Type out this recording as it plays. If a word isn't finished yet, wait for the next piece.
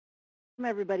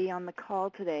Everybody on the call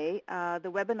today.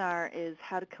 The webinar is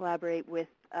how to collaborate with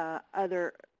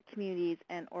other communities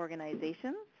and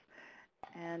organizations.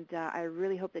 And I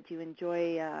really hope that you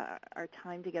enjoy our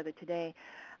time together today.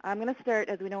 I'm going to start,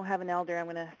 as we don't have an elder, I'm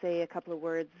going to say a couple of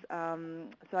words.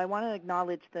 So I want to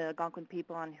acknowledge the Algonquin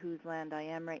people on whose land I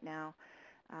am right now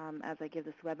as I give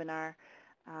this webinar.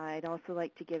 I'd also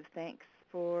like to give thanks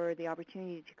for the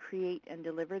opportunity to create and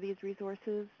deliver these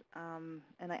resources.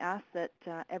 And I ask that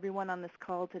everyone on this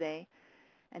call today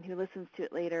and who listens to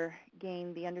it later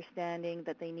gain the understanding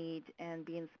that they need and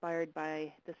be inspired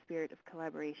by the spirit of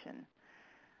collaboration.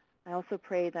 I also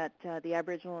pray that the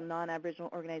Aboriginal and non-Aboriginal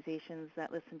organizations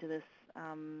that listen to this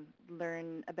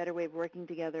learn a better way of working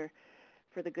together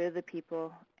for the good of the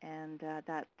people, and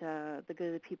that the good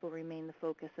of the people remain the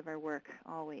focus of our work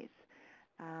always.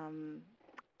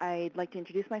 I'd like to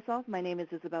introduce myself. My name is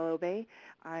Isabella Obey.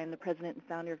 I'm the president and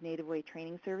founder of Native Way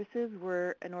Training Services.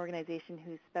 We're an organization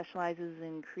who specializes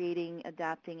in creating,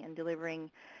 adapting, and delivering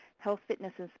health,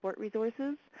 fitness, and sport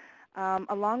resources.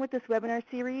 Along with this webinar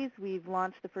series, we've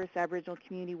launched the first Aboriginal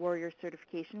Community Warrior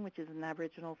Certification, which is an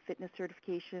Aboriginal fitness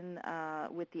certification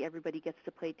with the Everybody Gets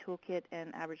to Play Toolkit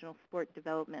and Aboriginal Sport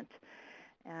Development.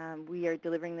 We are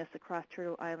delivering this across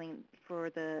Turtle Island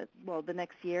for the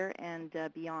next year and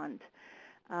beyond.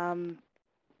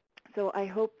 So I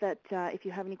hope that if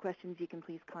you have any questions, you can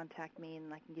please contact me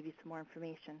and I can give you some more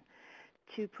information.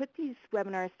 To put these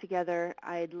webinars together,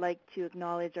 I'd like to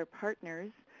acknowledge our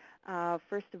partners.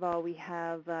 First of all, we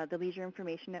have the Leisure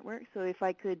Information Network. So if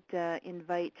I could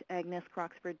invite Agnes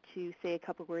Croxford to say a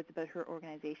couple words about her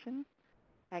organization.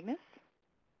 Agnes?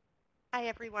 Hi,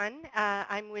 everyone.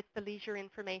 I'm with the Leisure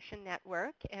Information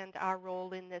Network, and our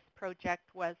role in this project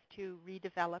was to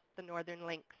redevelop the Northern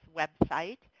Links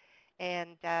website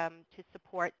and to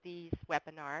support these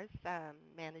webinars,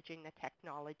 managing the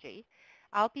technology.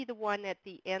 I'll be the one at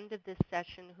the end of this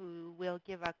session who will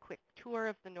give a quick tour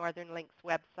of the Northern Links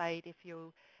website. If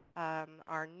you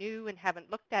are new and haven't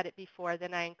looked at it before,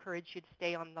 then I encourage you to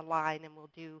stay on the line and we'll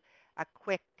do a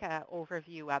quick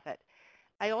overview of it.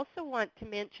 I also want to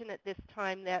mention at this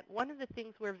time that one of the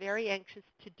things we're very anxious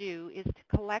to do is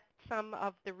to collect some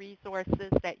of the resources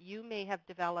that you may have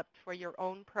developed for your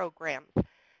own programs.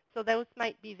 So those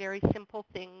might be very simple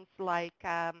things like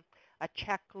a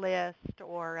checklist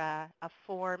or a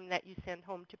form that you send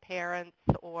home to parents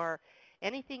or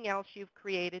anything else you've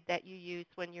created that you use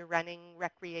when you're running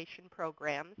recreation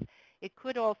programs. It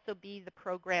could also be the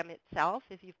program itself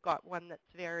if you've got one that's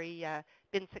very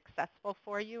been successful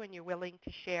for you and you're willing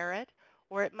to share it,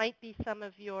 or it might be some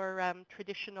of your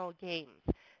traditional games.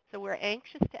 So we're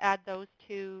anxious to add those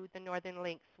to the Northern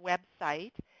Links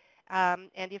website. And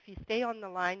if you stay on the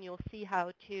line, you'll see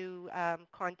how to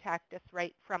contact us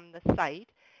right from the site.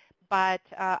 But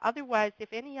otherwise, if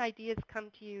any ideas come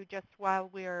to you just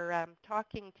while we're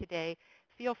talking today,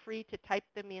 feel free to type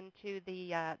them into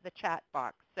the chat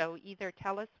box. So either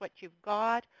tell us what you've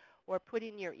got or put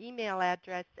in your email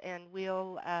address and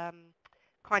we'll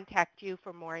contact you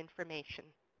for more information.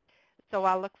 So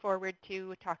I'll look forward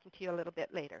to talking to you a little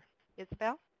bit later.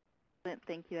 Isabel?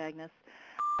 Thank you, Agnes.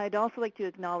 I'd also like to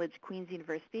acknowledge Queen's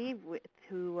University, with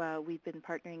who we've been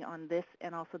partnering on this,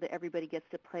 and also the Everybody Gets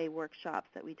to Play workshops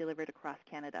that we delivered across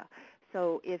Canada.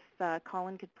 So if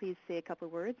Colin could please say a couple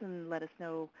of words and let us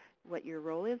know what your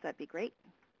role is, that'd be great.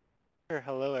 Sure.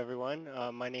 Hello, everyone.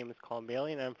 My name is Colin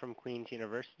Bailey, and I'm from Queen's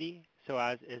University. So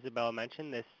as Isabel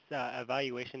mentioned, this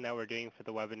evaluation that we're doing for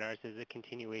the webinars is a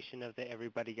continuation of the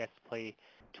Everybody Gets to Play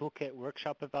Toolkit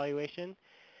workshop evaluation.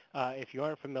 If you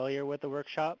aren't familiar with the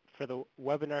workshop, for the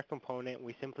webinar component,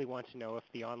 we simply want to know if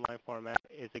the online format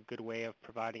is a good way of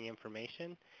providing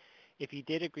information. If you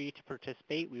did agree to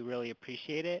participate, we really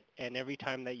appreciate it. And every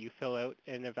time that you fill out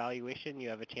an evaluation, you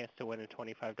have a chance to win a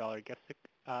 $25 gift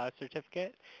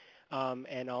certificate.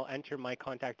 And I'll enter my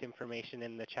contact information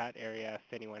in the chat area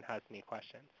if anyone has any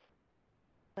questions.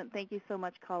 Thank you so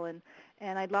much, Colin.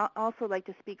 And I'd also like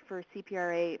to speak for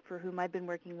CPRA, for whom I've been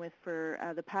working with for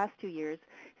the past 2 years.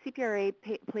 CPRA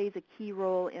plays a key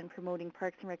role in promoting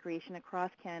parks and recreation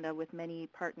across Canada with many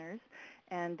partners,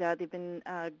 and they've been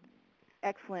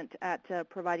excellent at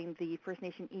providing the First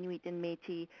Nation, Inuit, and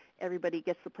Métis Everybody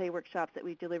Gets to Play workshops that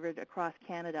we've delivered across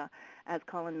Canada, as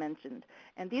Colin mentioned.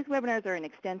 And these webinars are an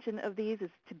extension of these, is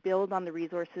to build on the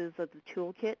resources of the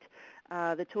toolkit.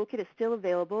 The toolkit is still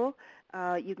available.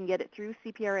 You can get it through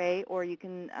CPRA, or you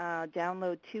can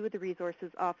download 2 of the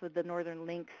resources off of the Northern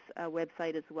Links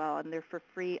website as well, and they're for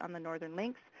free on the Northern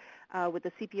Links. With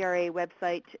the CPRA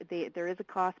website, there is a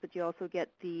cost, but you also get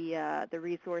the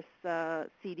resource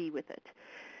CD with it.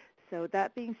 So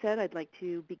that being said, I'd like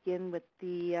to begin with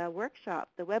the workshop,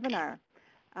 the webinar.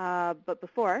 But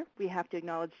before, we have to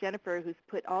acknowledge Jennifer, who's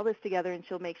put all this together, and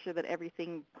she'll make sure that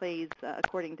everything plays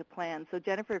according to plan. So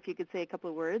Jennifer, if you could say a couple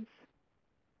of words.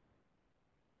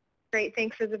 Great,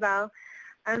 thanks, Isabel.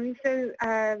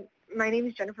 My name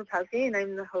is Jennifer Peltier, and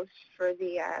I'm the host for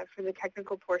the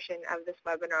technical portion of this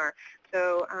webinar.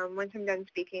 So once I'm done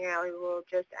speaking, I will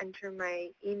just enter my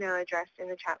email address in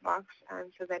the chat box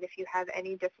so that if you have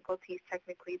any difficulties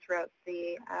technically throughout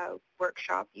the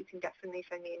workshop, you can definitely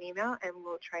send me an email, and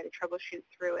we'll try to troubleshoot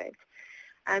through it.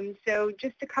 So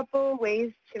just a couple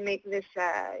ways to make this,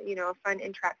 a fun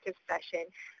interactive session.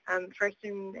 First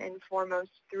and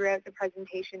foremost, throughout the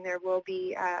presentation, there will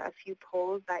be a few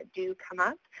polls that do come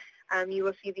up. You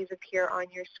will see these appear on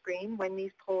your screen. When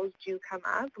these polls do come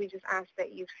up, we just ask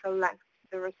that you select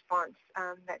the response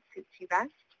that suits you best,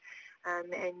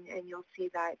 and you'll see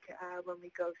that when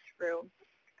we go through.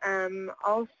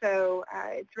 Also,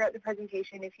 throughout the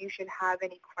presentation, if you should have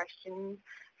any questions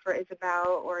for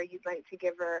Isabel, or you'd like to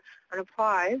give her an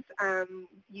applause,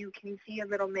 you can see a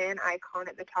little man icon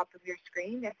at the top of your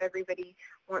screen. If everybody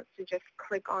wants to just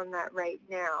click on that right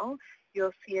now,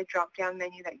 you'll see a drop-down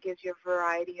menu that gives you a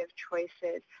variety of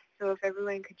choices. So if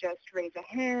everyone could just raise a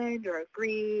hand or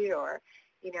agree or,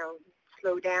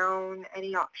 slow down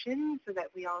any option so that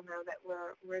we all know that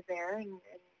we're there and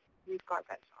we've got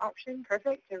that option.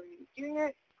 Perfect. Everybody's doing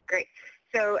it. Great.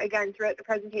 So again, throughout the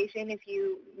presentation, if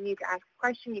you need to ask a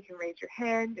question, you can raise your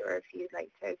hand, or if you'd like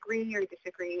to agree or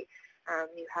disagree,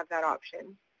 you have that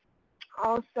option.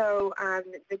 Also,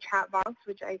 the chat box,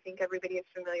 which I think everybody is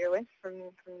familiar with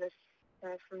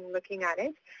from looking at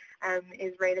it,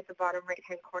 is right at the bottom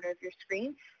right-hand corner of your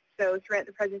screen. So throughout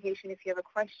the presentation, if you have a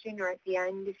question, or at the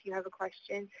end, if you have a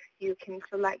question, you can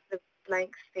select the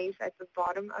blank space at the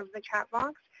bottom of the chat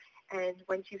box. And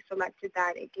once you've selected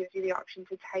that, it gives you the option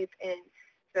to type in.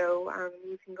 So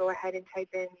you can go ahead and type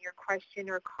in your question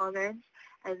or comments,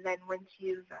 and then once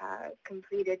you've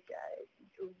completed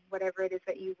whatever it is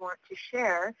that you want to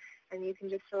share, and you can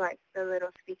just select the little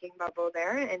speaking bubble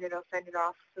there, and it'll send it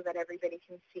off so that everybody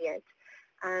can see it.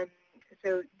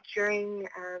 So during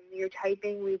your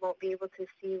typing, we won't be able to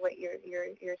see what you're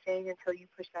saying until you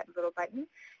push that little button,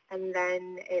 and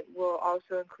then it will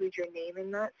also include your name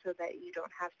in that so that you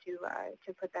don't have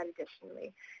to put that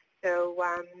additionally. So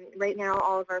right now,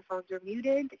 all of our phones are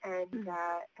muted, and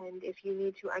if you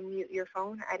need to unmute your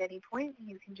phone at any point,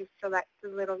 you can just select the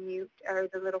little mute or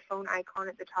the little phone icon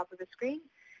at the top of the screen,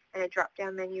 and a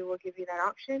drop-down menu will give you that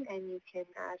option, and you can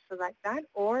select that,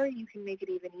 or you can make it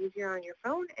even easier on your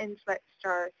phone and select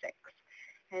 *6.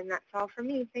 And that's all for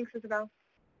me. Thanks, Isabel.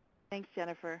 Thanks,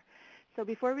 Jennifer. So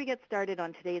before we get started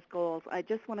on today's goals, I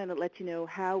just wanted to let you know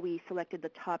how we selected the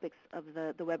topics of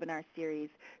the webinar series.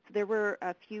 So there were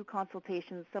a few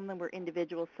consultations. Some of them were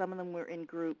individual, some of them were in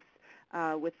groups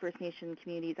with First Nation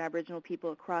communities, Aboriginal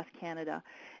people across Canada.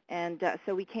 And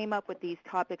so we came up with these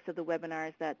topics of the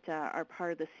webinars that are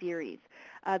part of the series.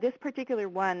 This particular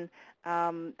one,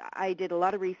 I did a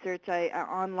lot of research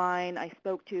online. I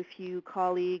spoke to a few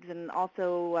colleagues, and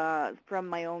also from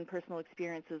my own personal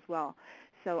experience as well.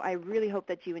 So I really hope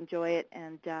that you enjoy it,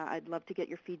 and I'd love to get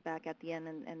your feedback at the end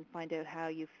and find out how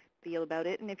you feel about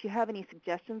it. And if you have any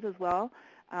suggestions as well,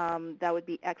 that would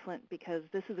be excellent, because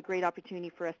this is a great opportunity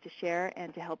for us to share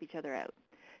and to help each other out.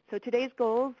 So today's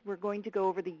goals, we're going to go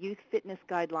over the Youth Fitness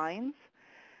Guidelines.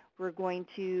 We're going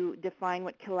to define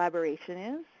what collaboration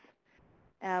is.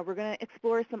 We're going to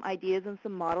explore some ideas and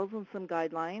some models and some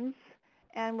guidelines.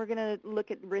 And we're going to look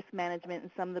at risk management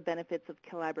and some of the benefits of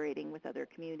collaborating with other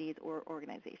communities or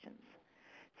organizations.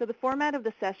 So the format of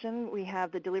the session, we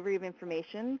have the delivery of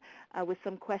information with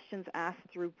some questions asked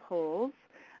through polls.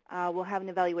 We'll have an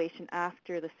evaluation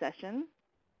after the session.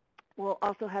 We'll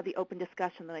also have the open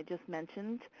discussion that I just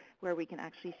mentioned, where we can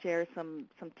actually share some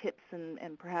tips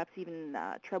and perhaps even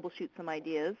troubleshoot some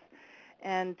ideas.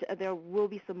 And there will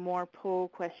be some more poll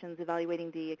questions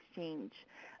evaluating the exchange.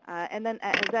 And then,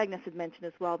 as Agnes had mentioned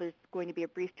as well, there's going to be a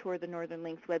brief tour of the Northern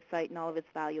Links website and all of its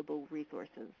valuable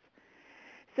resources.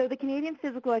 So the Canadian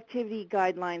Physical Activity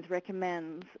Guidelines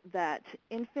recommends that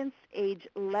infants age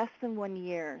less than 1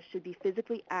 year should be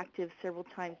physically active several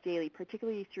times daily,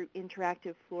 particularly through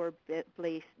interactive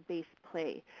floor-based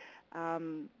play.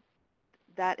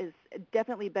 That is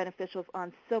definitely beneficial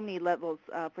on so many levels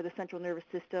for the central nervous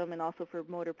system and also for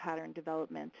motor pattern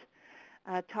development.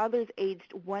 Toddlers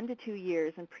aged 1 to 2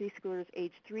 years and preschoolers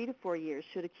aged 3 to 4 years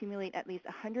should accumulate at least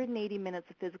 180 minutes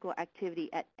of physical activity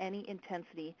at any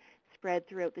intensity spread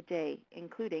throughout the day,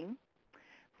 including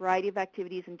variety of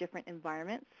activities in different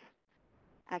environments,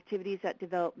 activities that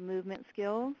develop movement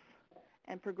skills,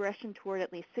 and progression toward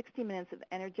at least 60 minutes of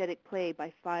energetic play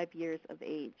by 5 years of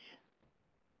age.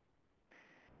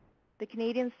 The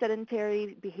Canadian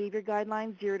Sedentary Behavior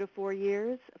Guidelines, 0 to 4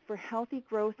 years. For healthy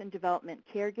growth and development,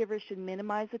 caregivers should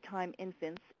minimize the time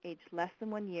infants aged less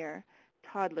than 1 year,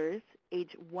 toddlers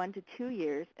aged 1 to 2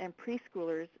 years, and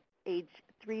preschoolers aged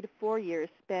 3 to 4 years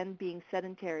spend being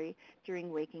sedentary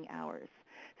during waking hours.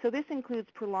 So this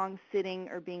includes prolonged sitting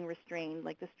or being restrained,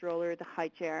 like the stroller, the high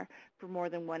chair, for more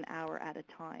than 1 hour at a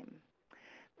time.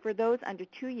 For those under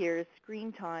 2 years,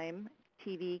 screen time,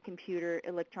 TV, computer,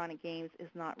 electronic games is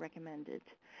not recommended.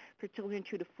 For children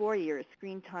 2 to 4 years,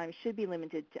 screen time should be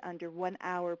limited to under 1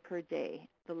 hour per day.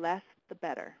 The less, the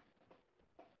better.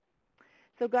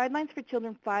 So guidelines for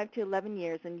children 5 to 11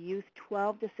 years and youth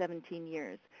 12 to 17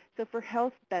 years. So for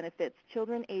health benefits,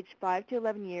 children aged 5 to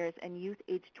 11 years and youth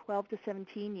aged 12 to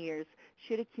 17 years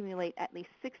should accumulate at least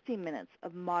 60 minutes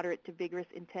of moderate to vigorous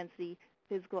intensity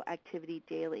physical activity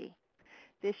daily.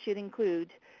 This should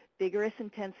include vigorous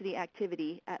intensity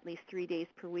activity at least 3 days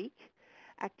per week,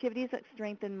 activities that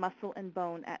strengthen muscle and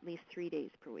bone at least 3 days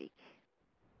per week.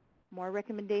 More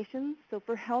recommendations. So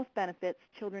for health benefits,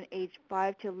 children aged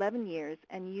 5 to 11 years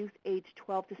and youth aged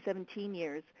 12 to 17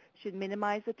 years should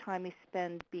minimize the time they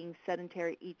spend being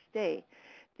sedentary each day.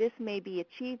 This may be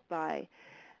achieved by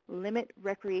limit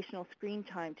recreational screen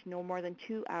time to no more than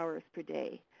 2 hours per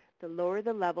day. The lower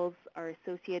the levels are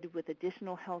associated with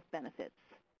additional health benefits.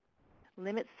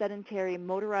 Limit sedentary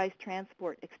motorized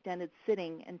transport, extended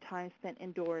sitting, and time spent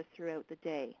indoors throughout the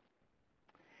day.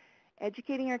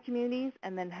 Educating our communities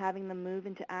and then having them move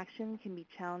into action can be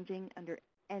challenging under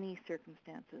any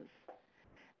circumstances.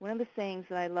 One of the sayings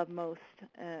that I love most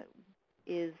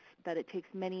is that it takes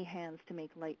many hands to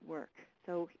make light work.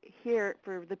 So here,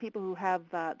 for the people who have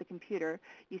the computer,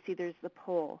 you see there's the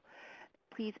poll.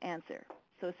 Please answer.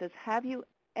 So it says, have you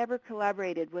ever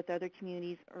collaborated with other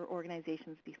communities or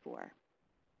organizations before?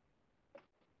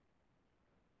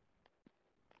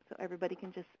 So everybody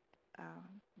can just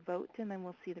vote, and then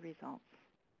we'll see the results.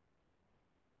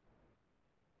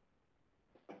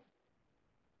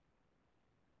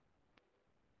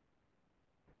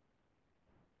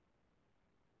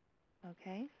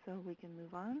 Okay, so we can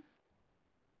move on.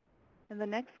 And the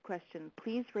next question,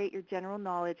 please rate your general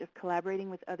knowledge of collaborating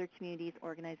with other communities,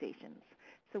 organizations.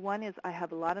 So one is, I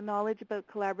have a lot of knowledge about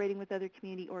collaborating with other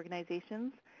community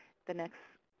organizations. The next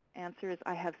answer is,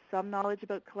 I have some knowledge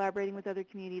about collaborating with other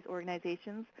communities,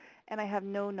 organizations, and I have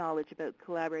no knowledge about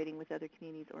collaborating with other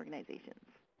communities, organizations.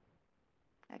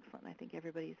 Excellent. I think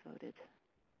everybody's voted.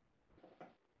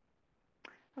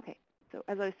 Okay. So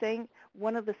as I was saying,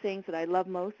 one of the things that I love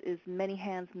most is many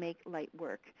hands make light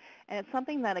work. And it's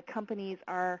something that accompanies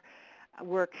our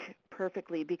work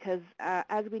perfectly because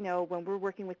as we know, when we're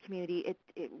working with community,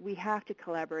 we have to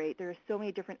collaborate. There are so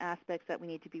many different aspects that we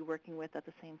need to be working with at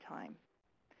the same time.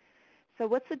 So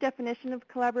what's the definition of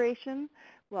collaboration?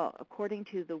 Well, according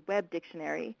to the Web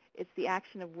Dictionary, it's the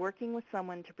action of working with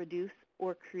someone to produce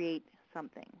or create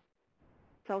something.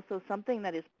 It's also something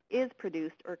that is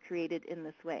produced or created in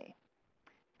this way.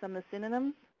 Some of the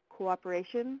synonyms,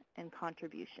 cooperation and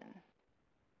contribution.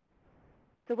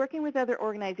 So working with other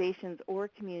organizations or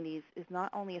communities is not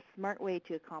only a smart way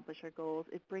to accomplish our goals,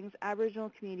 it brings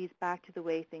Aboriginal communities back to the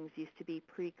way things used to be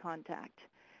pre-contact,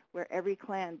 where every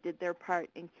clan did their part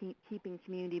in keeping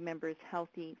community members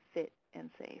healthy, fit,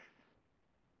 and safe.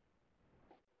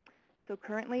 So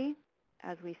currently,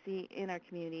 as we see in our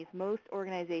communities, most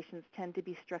organizations tend to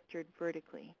be structured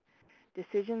vertically.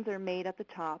 Decisions are made at the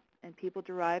top, and people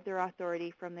derive their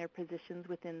authority from their positions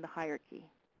within the hierarchy.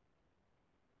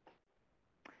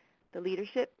 The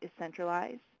leadership is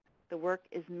centralized, the work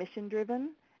is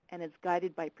mission-driven, and is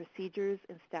guided by procedures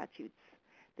and statutes.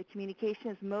 The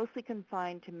communication is mostly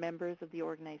confined to members of the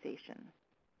organization.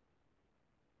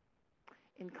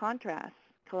 In contrast,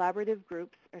 collaborative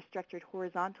groups are structured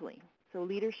horizontally, so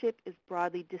leadership is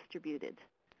broadly distributed.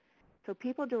 So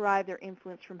people derive their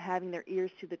influence from having their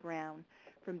ears to the ground,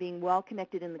 from being well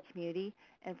connected in the community,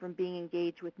 and from being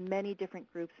engaged with many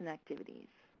different groups and activities.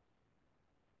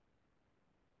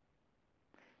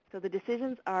 So the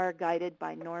decisions are guided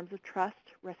by norms of trust,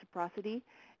 reciprocity,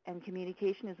 and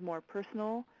communication is more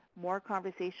personal, more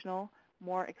conversational,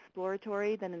 more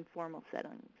exploratory than in formal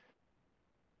settings.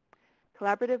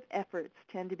 Collaborative efforts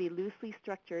tend to be loosely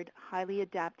structured, highly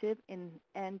adaptive,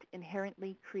 and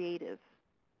inherently creative.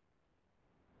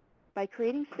 By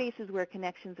creating spaces where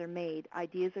connections are made,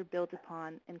 ideas are built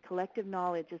upon, and collective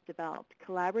knowledge is developed,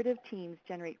 collaborative teams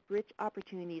generate rich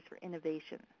opportunities for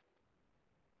innovation.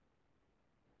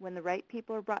 When the right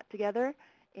people are brought together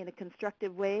in a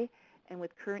constructive way and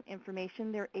with current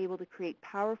information, they're able to create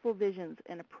powerful visions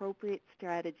and appropriate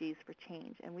strategies for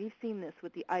change. And we've seen this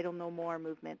with the Idle No More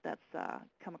movement that's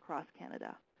come across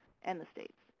Canada and the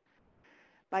States.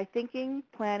 By thinking,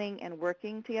 planning, and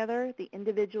working together, the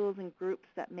individuals and groups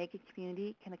that make a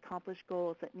community can accomplish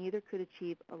goals that neither could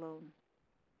achieve alone.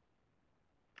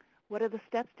 What are the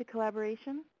steps to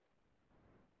collaboration?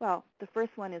 Well, the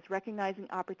first one is recognizing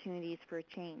opportunities for a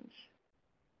change,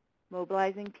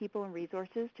 mobilizing people and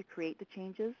resources to create the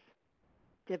changes,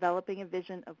 developing a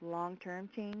vision of long-term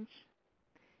change,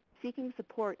 seeking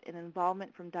support and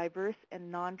involvement from diverse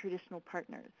and non-traditional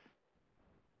partners,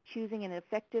 choosing an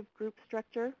effective group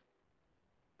structure,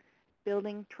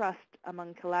 building trust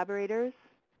among collaborators,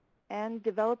 and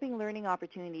developing learning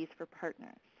opportunities for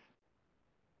partners.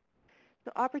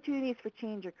 So opportunities for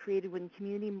change are created when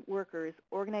community workers,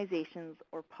 organizations,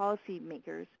 or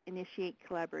policymakers initiate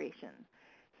collaboration.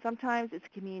 Sometimes it's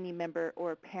a community member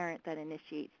or a parent that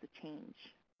initiates the change.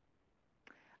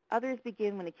 Others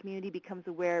begin when a community becomes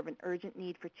aware of an urgent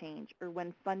need for change or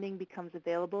when funding becomes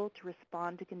available to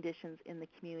respond to conditions in the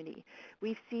community.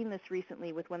 We've seen this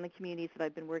recently with one of the communities that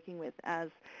I've been working with, as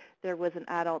there was an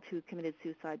adult who committed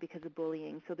suicide because of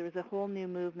bullying. So there was a whole new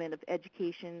movement of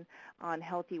education on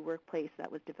healthy workplace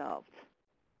that was developed.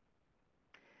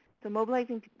 So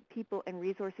mobilizing people and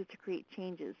resources to create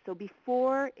changes. So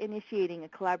before initiating a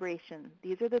collaboration,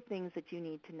 these are the things that you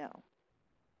need to know.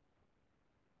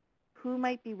 Who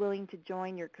might be willing to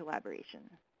join your collaboration?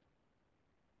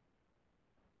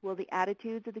 Will the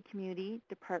attitudes of the community,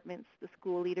 departments, the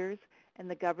school leaders, and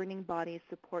the governing bodies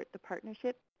support the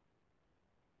partnership?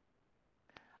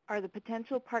 Are the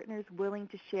potential partners willing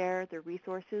to share their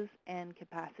resources and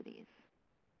capacities?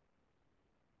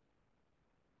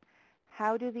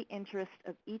 How do the interests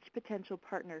of each potential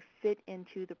partner fit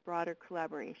into the broader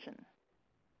collaboration?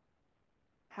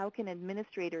 How can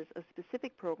administrators of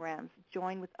specific programs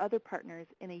join with other partners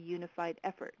in a unified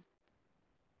effort?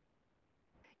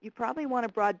 You probably want a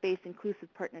broad-based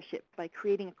inclusive partnership by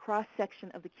creating a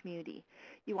cross-section of the community.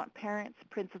 You want parents,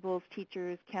 principals,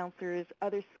 teachers, counselors,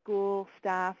 other school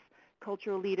staff,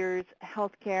 cultural leaders,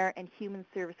 healthcare, and human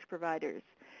service providers,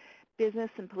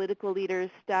 business and political leaders,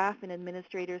 staff and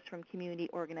administrators from community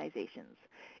organizations.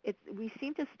 We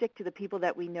seem to stick to the people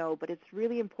that we know, but it's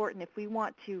really important if we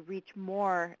want to reach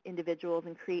more individuals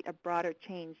and create a broader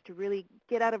change to really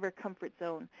get out of our comfort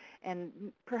zone and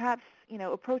perhaps,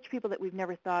 approach people that we've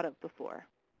never thought of before.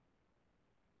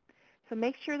 So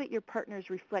make sure that your partners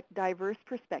reflect diverse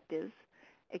perspectives,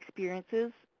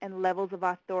 experiences, and levels of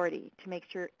authority to make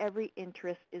sure every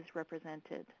interest is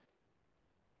represented.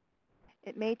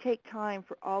 It may take time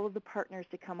for all of the partners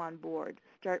to come on board.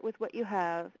 Start with what you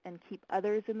have and keep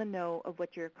others in the know of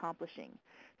what you're accomplishing.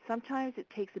 Sometimes it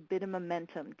takes a bit of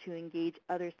momentum to engage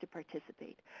others to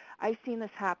participate. I've seen this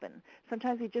happen.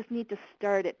 Sometimes we just need to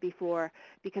start it before,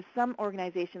 because some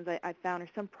organizations I found, or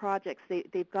some projects,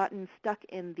 they've gotten stuck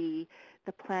in the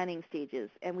planning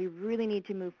stages, and we really need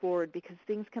to move forward because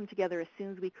things come together as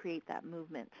soon as we create that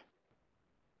movement.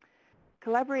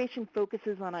 Collaboration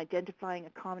focuses on identifying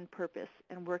a common purpose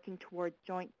and working toward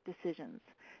joint decisions.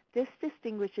 This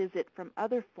distinguishes it from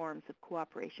other forms of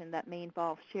cooperation that may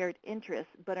involve shared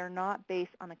interests but are not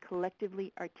based on a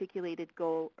collectively articulated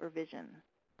goal or vision.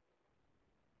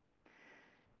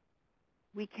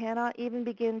 We cannot even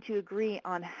begin to agree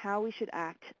on how we should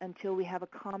act until we have a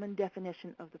common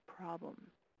definition of the problem,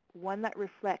 one that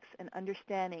reflects an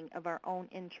understanding of our own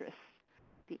interests,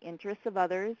 the interests of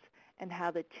others, and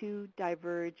how the two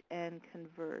diverge and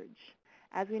converge.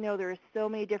 As we know, there are so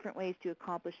many different ways to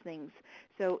accomplish things.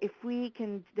 So if we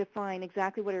can define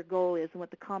exactly what our goal is and what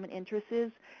the common interest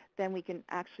is, then we can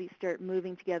actually start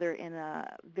moving together in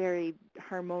a very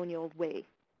harmonious way.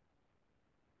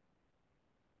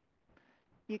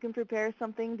 You can prepare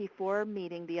something before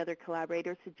meeting the other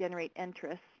collaborators to generate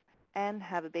interest and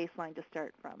have a baseline to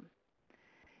start from.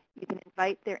 You can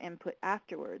invite their input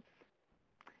afterwards.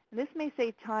 And this may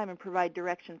save time and provide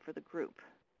direction for the group.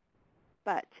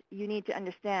 But you need to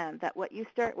understand that what you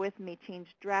start with may change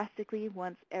drastically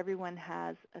once everyone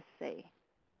has a say.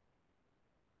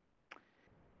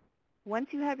 Once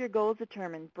you have your goals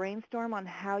determined, brainstorm on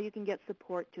how you can get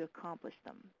support to accomplish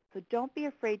them. So don't be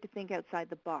afraid to think outside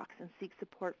the box and seek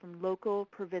support from local,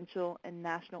 provincial, and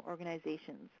national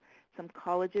organizations, some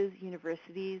colleges,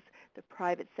 universities, the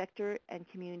private sector, and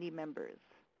community members.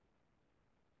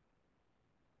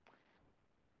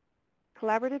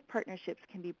 Collaborative partnerships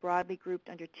can be broadly grouped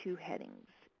under two headings,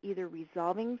 either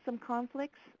resolving some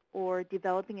conflicts or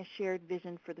developing a shared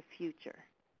vision for the future.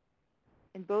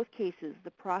 In both cases, the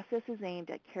process is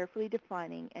aimed at carefully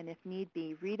defining and, if need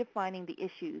be, redefining the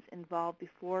issues involved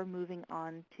before moving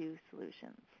on to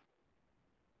solutions.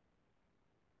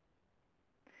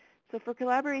 So for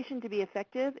collaboration to be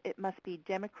effective, it must be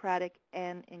democratic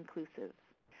and inclusive.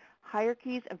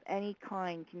 Hierarchies of any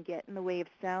kind can get in the way of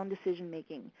sound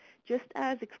decision-making, just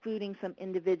as excluding some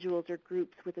individuals or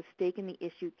groups with a stake in the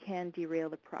issue can derail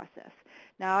the process.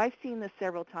 Now, I've seen this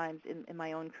several times in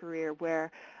my own career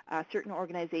where certain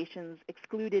organizations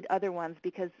excluded other ones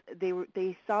because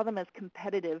they saw them as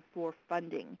competitive for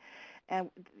funding. And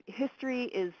history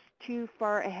is too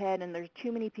far ahead, and there's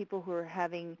too many people who are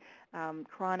having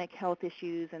chronic health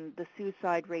issues and the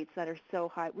suicide rates that are so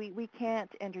high. We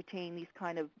can't entertain these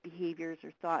kind of behaviors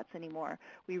or thoughts anymore.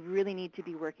 We really need to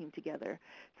be working together.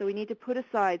 So we need to put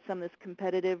aside some of this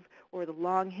competitive or the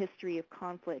long history of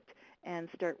conflict and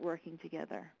start working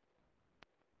together.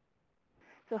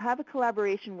 So have a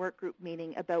collaboration work group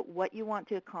meeting about what you want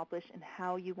to accomplish and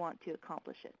how you want to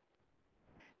accomplish it.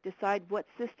 Decide what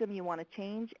system you want to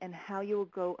change and how you will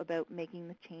go about making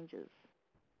the changes.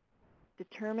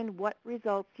 Determine what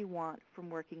results you want from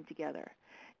working together.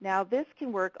 Now, this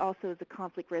can work also as a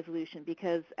conflict resolution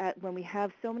because when we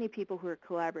have so many people who are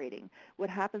collaborating,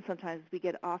 what happens sometimes is we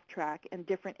get off track and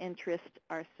different interests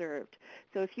are served.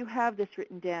 So if you have this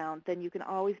written down, then you can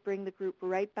always bring the group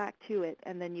right back to it,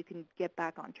 and then you can get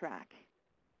back on track.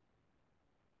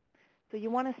 So you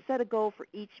want to set a goal for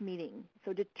each meeting.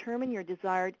 So determine your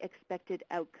desired expected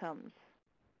outcomes.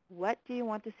 What do you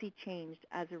want to see changed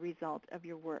as a result of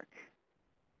your work?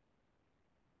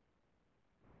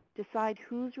 Decide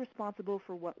who's responsible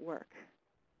for what work.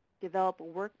 Develop a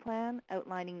work plan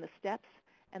outlining the steps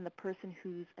and the person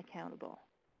who's accountable.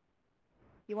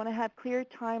 You want to have clear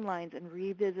timelines and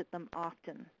revisit them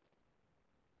often.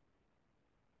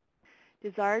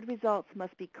 Desired results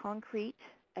must be concrete,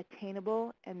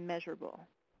 attainable, and measurable.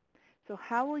 So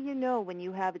how will you know when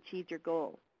you have achieved your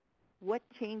goal? What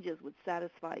changes would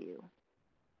satisfy you?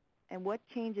 And what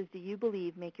changes do you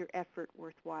believe make your effort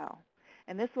worthwhile?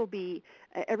 And this will be,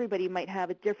 everybody might have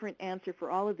a different answer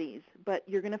for all of these, but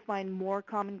you're going to find more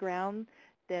common ground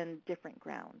than different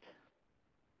ground.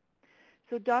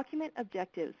 So document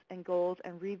objectives and goals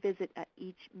and revisit at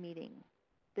each meeting.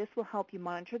 This will help you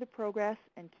monitor the progress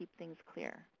and keep things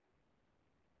clear.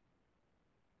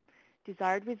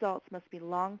 Desired results must be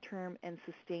long-term and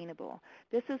sustainable.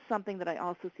 This is something that I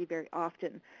also see very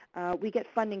often. We get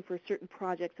funding for a certain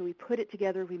project, so we put it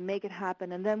together, we make it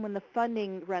happen, and then when the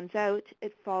funding runs out,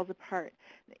 it falls apart.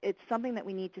 It's something that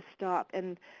we need to stop,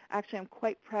 and actually I'm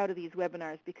quite proud of these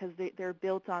webinars because they're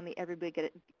built on the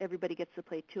Everybody Gets to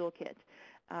Play toolkit.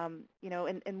 You know,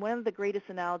 and one of the greatest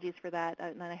analogies for that,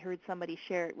 and I heard somebody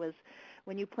share it, was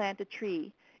when you plant a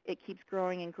tree, it keeps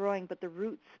growing and growing, but the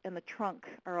roots and the trunk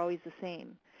are always the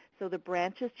same. So the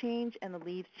branches change and the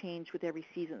leaves change with every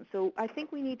season. So I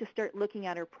think we need to start looking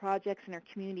at our projects and our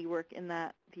community work in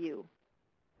that view.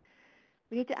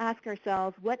 We need to ask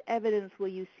ourselves, what evidence will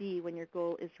you see when your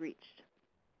goal is reached?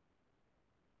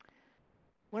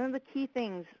 One of the key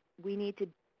things, we need to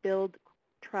build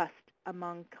trust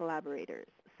among collaborators.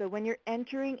 So when you're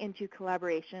entering into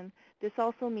collaboration, this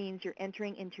also means you're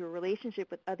entering into a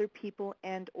relationship with other people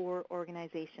and or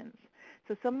organizations.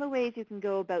 So some of the ways you can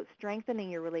go about strengthening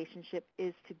your relationship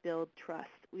is to build trust.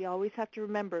 We always have to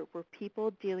remember we're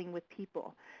people dealing with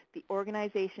people. The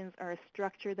organizations are a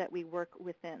structure that we work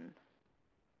within.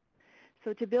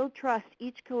 So to build trust,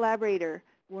 each collaborator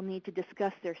will need to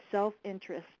discuss their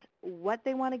self-interest, what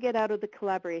they want to get out of the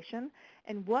collaboration,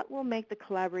 and what will make the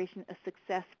collaboration a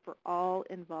success for all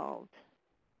involved.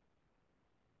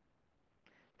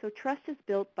 So trust is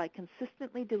built by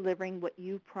consistently delivering what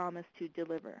you promise to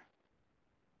deliver.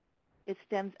 It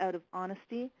stems out of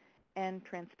honesty and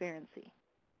transparency.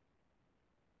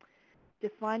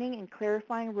 Defining and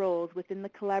clarifying roles within the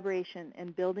collaboration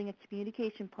and building a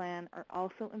communication plan are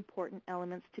also important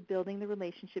elements to building the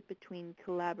relationship between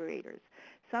collaborators.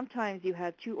 Sometimes you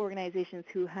have two organizations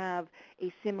who have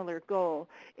a similar goal.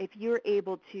 If you're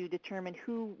able to determine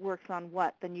who works on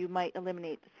what, then you might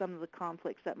eliminate some of the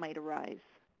conflicts that might arise.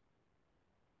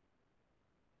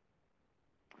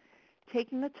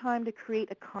 Taking the time to create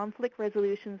a conflict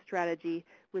resolution strategy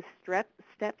with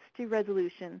steps to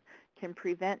resolution can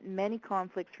prevent many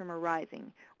conflicts from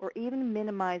arising or even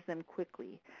minimize them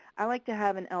quickly. I like to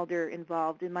have an elder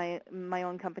involved. In my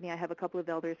own company, I have a couple of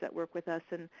elders that work with us,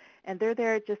 and they're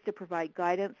there just to provide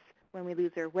guidance when we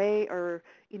lose our way, or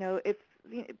if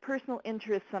personal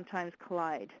interests sometimes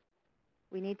collide.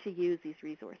 We need to use these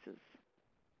resources.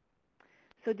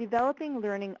 So developing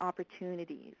learning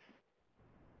opportunities.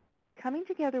 Coming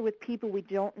together with people we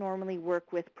don't normally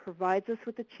work with provides us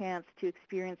with a chance to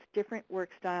experience different work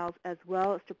styles as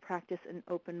well as to practice an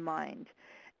open mind.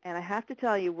 And I have to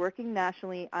tell you, working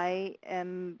nationally, I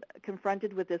am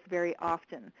confronted with this very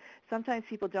often. Sometimes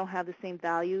people don't have the same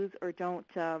values or don't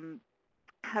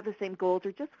have the same goals,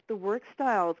 or just the work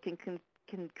styles can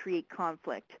create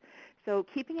conflict. So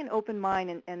keeping an open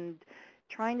mind and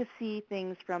trying to see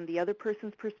things from the other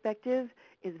person's perspective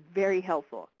is very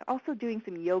helpful. Also doing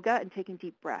some yoga and taking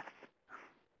deep breaths.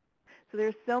 So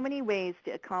there's so many ways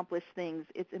to accomplish things.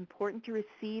 It's important to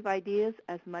receive ideas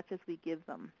as much as we give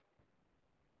them.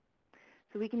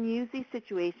 So we can use these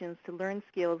situations to learn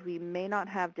skills we may not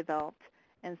have developed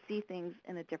and see things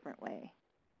in a different way.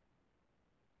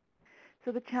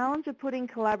 So the challenge of putting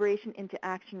collaboration into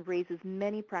action raises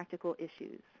many practical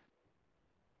issues.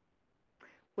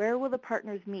 Where will the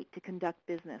partners meet to conduct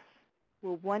business?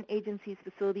 Will one agency's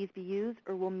facilities be used,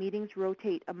 or will meetings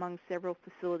rotate among several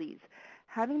facilities?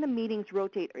 Having the meetings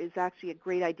rotate is actually a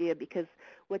great idea, because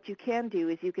what you can do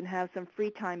is you can have some free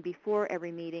time before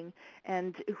every meeting,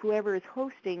 and whoever is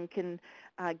hosting can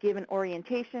give an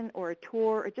orientation or a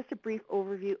tour or just a brief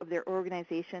overview of their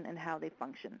organization and how they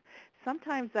function.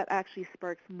 Sometimes that actually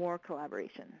sparks more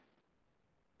collaboration.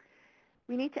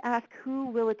 We need to ask who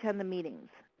will attend the meetings.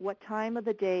 What time of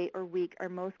the day or week are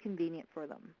most convenient for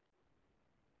them?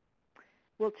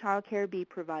 Will childcare be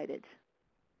provided?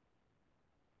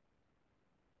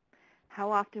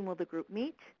 How often will the group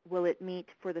meet? Will it meet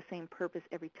for the same purpose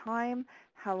every time?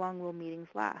 How long will meetings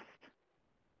last?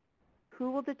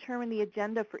 Who will determine the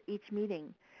agenda for each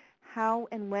meeting? How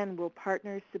and when will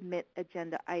partners submit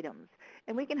agenda items?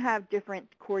 And we can have different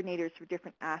coordinators for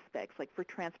different aspects, like for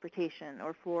transportation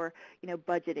or for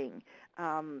budgeting.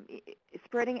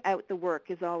 Spreading out the work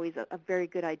is always a very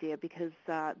good idea, because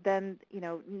then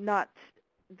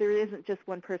there isn't just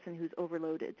one person who's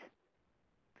overloaded.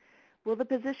 Will the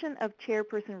position of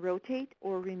chairperson rotate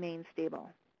or remain stable?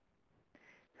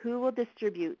 Who will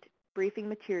distribute briefing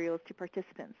materials to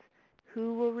participants?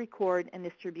 Who will record and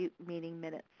distribute meeting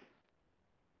minutes?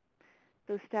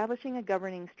 So establishing a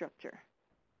governing structure.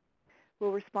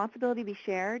 Will responsibility be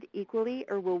shared equally,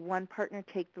 or will one partner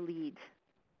take the lead?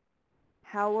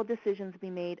 How will decisions be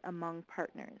made among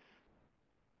partners?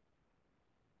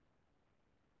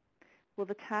 Will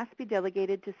the task be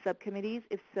delegated to subcommittees?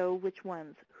 If so, which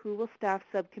ones? Who will staff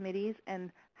subcommittees,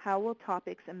 and how will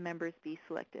topics and members be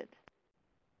selected?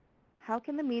 How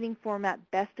can the meeting format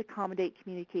best accommodate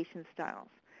communication styles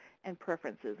and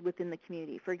preferences within the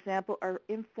community? For example, are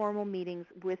informal meetings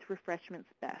with refreshments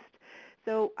best?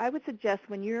 So I would suggest,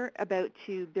 when you're about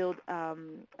to build a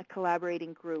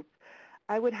collaborating group,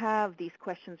 I would have these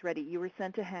questions ready. You were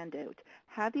sent a handout.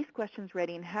 Have these questions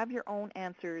ready and have your own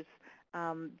answers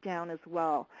down as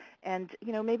well. And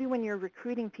maybe when you're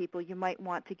recruiting people, you might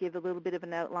want to give a little bit of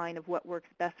an outline of what works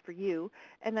best for you,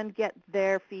 and then get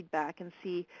their feedback and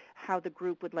see how the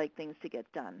group would like things to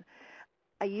get done.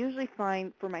 I usually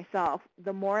find for myself,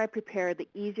 the more I prepare, the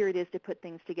easier it is to put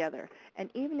things together. And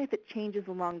even if it changes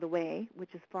along the way,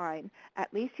 which is fine,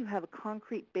 at least you have a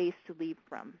concrete base to lead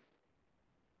from.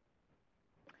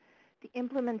 The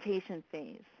implementation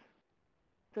phase.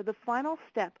 So the final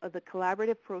step of the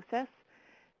collaborative process,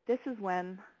 this is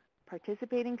when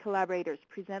participating collaborators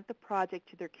present the project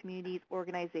to their communities,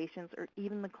 organizations, or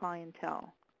even the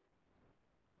clientele.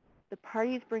 The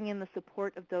parties bring in the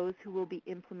support of those who will be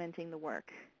implementing the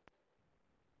work.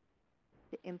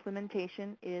 The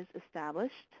implementation is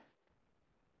established,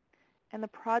 and the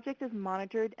project is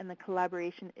monitored, and the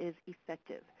collaboration is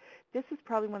effective. This is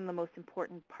probably one of the most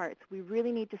important parts. We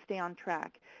really need to stay on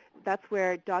track. That's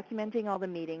where documenting all the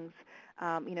meetings,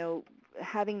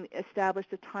 having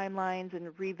established the timelines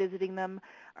and revisiting them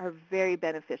are very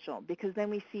beneficial, because then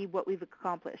we see what we've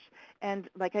accomplished. And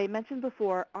like I mentioned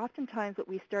before, oftentimes what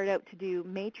we start out to do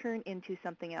may turn into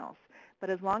something else. But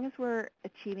as long as we're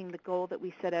achieving the goal that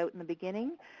we set out in the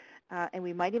beginning, and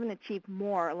we might even achieve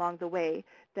more along the way,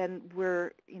 then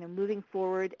we're moving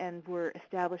forward, and we're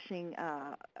establishing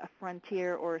a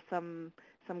frontier or some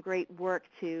great work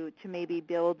to maybe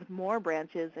build more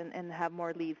branches and have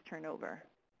more leaves turn over.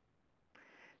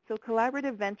 So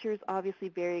collaborative ventures obviously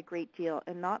vary a great deal,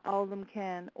 and not all of them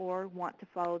can or want to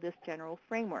follow this general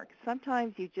framework.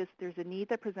 Sometimes there's a need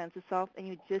that presents itself, and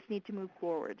you just need to move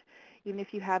forward, even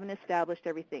if you haven't established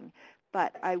everything.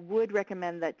 But I would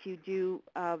recommend that you do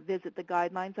visit the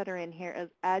guidelines that are in here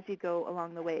as you go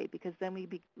along the way, because then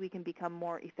we can become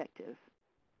more effective.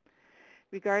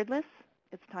 Regardless,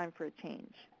 it's time for a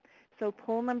change. So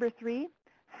poll number 3.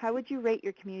 How would you rate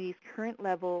your community's current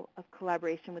level of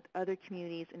collaboration with other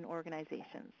communities and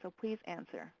organizations? So please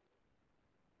answer.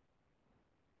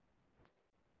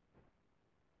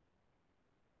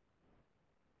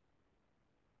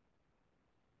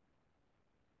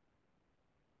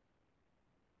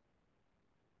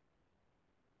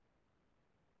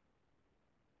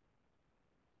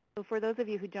 So for those of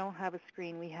you who don't have a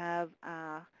screen, we have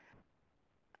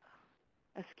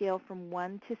a scale from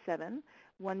 1 to 7,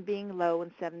 1 being low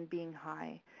and 7 being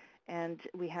high. And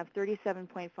we have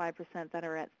 37.5% that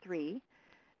are at 3.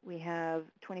 We have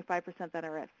 25% that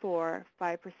are at 4,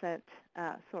 12.5%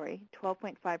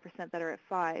 that are at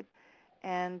 5,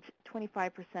 and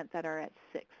 25% that are at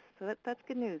 6. So that's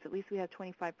good news. At least we have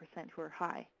 25% who are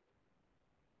high.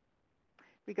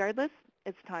 Regardless,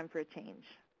 it's time for a change.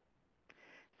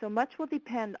 So much will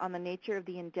depend on the nature of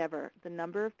the endeavor, the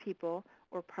number of people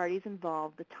or parties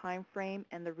involved, the time frame,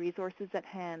 and the resources at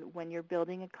hand when you're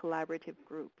building a collaborative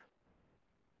group.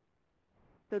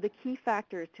 So the key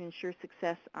factors to ensure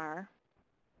success are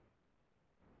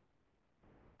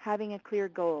having a clear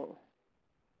goal,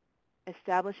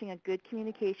 establishing a good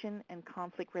communication and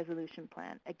conflict resolution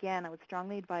plan. Again, I would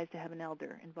strongly advise to have an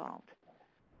elder involved.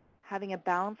 Having a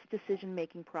balanced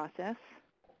decision-making process,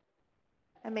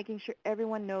 and making sure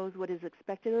everyone knows what is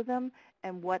expected of them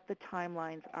and what the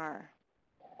timelines are.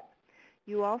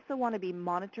 You also want to be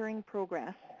monitoring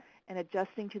progress and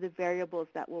adjusting to the variables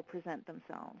that will present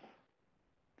themselves.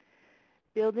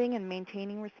 Building and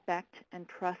maintaining respect and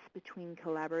trust between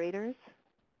collaborators,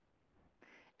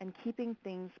 and keeping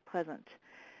things pleasant.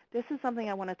 This is something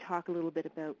I want to talk a little bit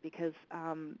about because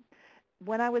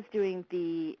when I was doing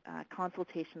the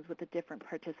consultations with the different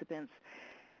participants,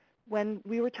 when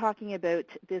we were talking about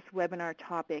this webinar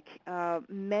topic,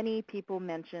 many people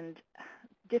mentioned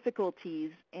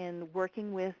difficulties in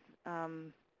working with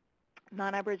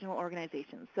non-Aboriginal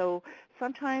organizations. So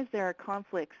sometimes there are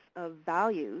conflicts of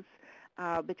values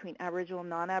between Aboriginal and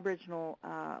non-Aboriginal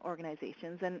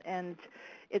organizations, and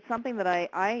it's something that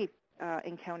I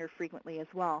encounter frequently as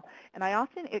well. And I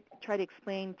often try to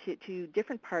explain to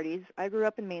different parties. I grew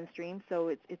up in mainstream, so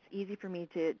it's easy for me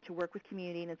to work with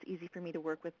community, and it's easy for me to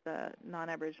work with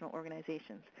non-Aboriginal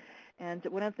organizations. And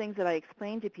one of the things that I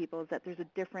explain to people is that there's a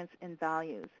difference in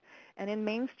values. And in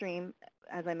mainstream,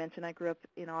 as I mentioned, I grew up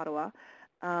in Ottawa,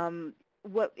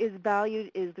 what is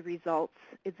valued is the results.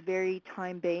 It's very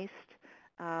time-based.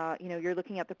 You're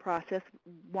looking at the process,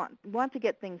 want to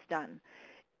get things done.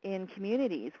 In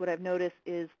communities, what I've noticed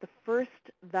is the first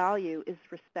value is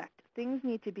respect. Things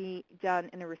need to be done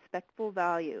in a respectful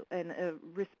value, in a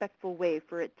respectful way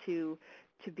for it to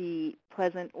be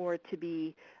pleasant or to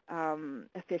be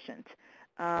efficient.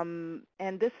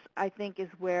 And this, I think, is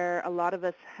where a lot of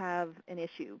us have an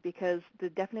issue because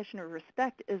the definition of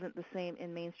respect isn't the same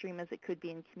in mainstream as it could be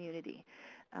in community.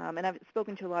 And I've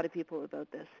spoken to a lot of people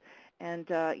about this. And,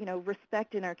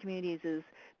 respect in our communities is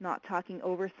not talking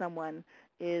over someone,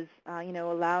 is,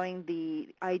 allowing the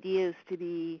ideas to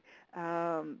be,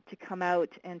 to come out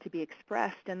and to be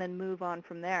expressed and then move on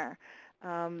from there.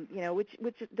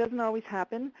 Which doesn't always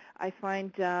happen. I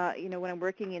find, when I'm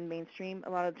working in mainstream, a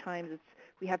lot of times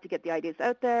we have to get the ideas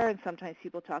out there, and sometimes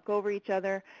people talk over each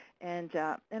other. And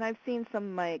I've seen some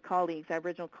of my colleagues,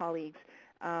 Aboriginal colleagues,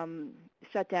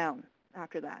 shut down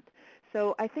after that.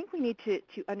 So I think we need to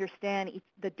understand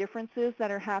the differences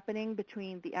that are happening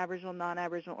between the Aboriginal and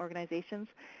non-Aboriginal organizations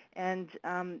and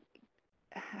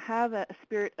have a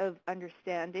spirit of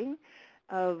understanding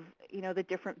of, the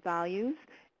different values.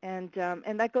 And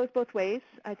that goes both ways.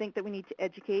 I think that we need to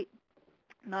educate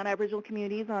non-Aboriginal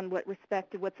communities on what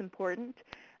respect and what's important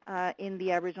in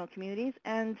the Aboriginal communities.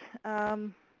 And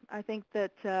I think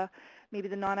that maybe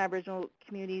the non-Aboriginal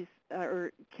communities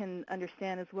can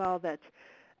understand as well that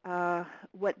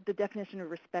what the definition of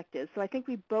respect is. So I think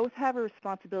we both have a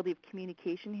responsibility of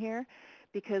communication here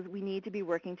because we need to be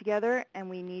working together and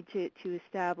we need to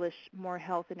establish more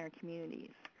health in our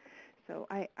communities. So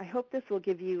I hope this will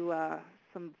give you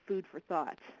some food for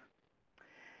thought.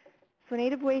 So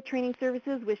Native Way Training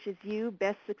Services wishes you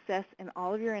best success in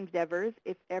all of your endeavors.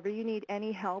 If ever you need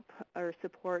any help or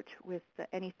support with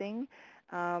anything,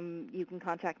 you can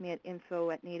contact me at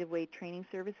info@Native Way Training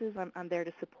Services. I'm there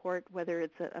to support whether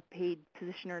it's a paid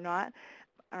position or not.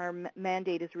 Our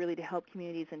mandate is really to help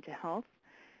communities into health.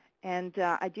 And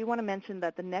I do want to mention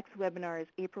that the next webinar is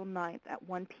April 9th at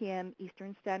 1 p.m.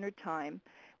 Eastern Standard Time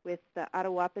with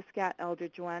Attawapiskat Elder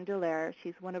Joanne Dallaire.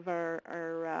 She's one of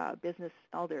our business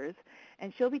elders.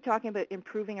 And she'll be talking about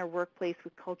improving our workplace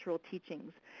with cultural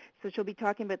teachings. So she'll be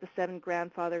talking about the 7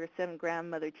 grandfather or 7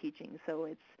 grandmother teachings. So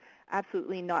it's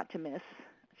absolutely not to miss.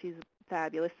 She's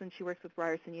fabulous, and she works with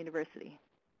Ryerson University.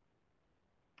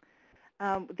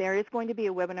 There is going to be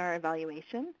a webinar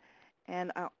evaluation.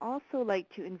 And I'd also like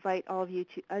to invite all of you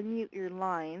to unmute your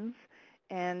lines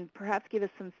and perhaps give us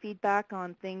some feedback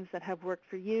on things that have worked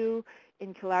for you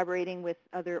in collaborating with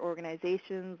other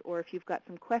organizations, or if you've got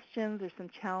some questions or some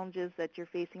challenges that you're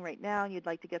facing right now and you'd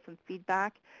like to get some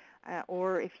feedback,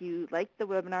 or if you liked the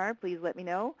webinar, please let me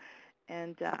know.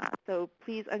 And so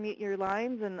please unmute your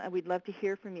lines, and we'd love to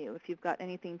hear from you if you've got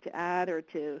anything to add or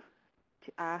to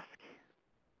ask.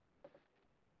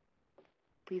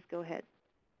 Please go ahead.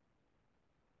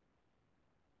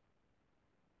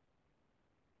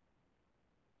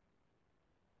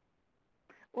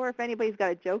 Or if anybody's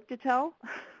got a joke to tell,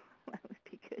 that would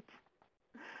be good.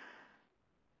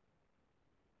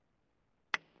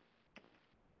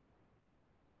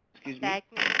 Excuse me.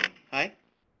 Hi.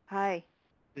 Hi.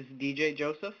 This is DJ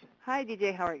Joseph. Hi,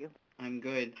 DJ. How are you? I'm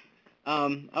good. I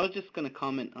was just going to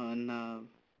comment on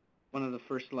one of the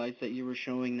first slides that you were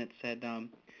showing that said,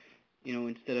 you know,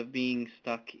 instead of being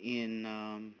stuck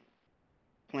in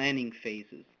planning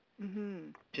phases,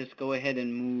 just go ahead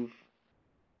and move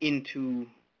into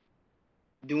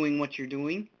doing what you're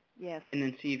doing. Yes. And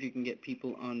then see if you can get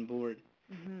people on board.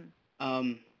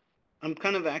 I'm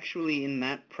kind of actually in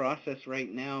that process right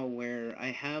now where I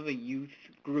have a youth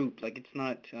group. Like, it's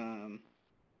not,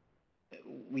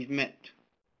 we've met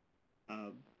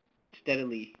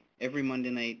steadily every Monday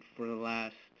night for the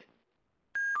last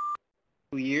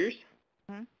 2 years.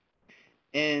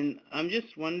 And I'm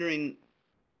just wondering,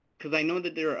 because I know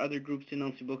that there are other groups in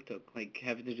Elsipogtog, like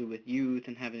having to do with youth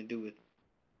and having to do with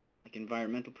like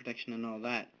environmental protection and all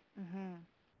that.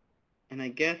 And I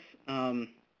guess,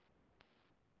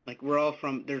 like, we're all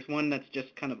from, there's one that's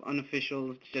just kind of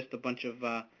unofficial. It's just a bunch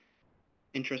of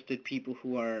interested people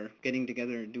who are getting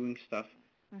together and doing stuff.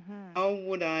 How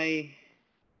would I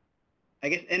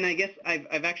guess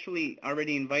I've actually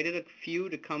already invited a few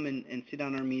to come and sit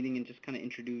on our meeting and just kind of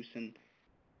introduce and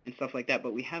stuff like that,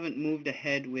 but we haven't moved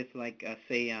ahead with, like,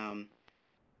 say, a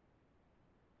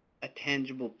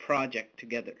tangible project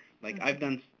together. Like,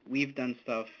 we've done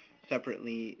stuff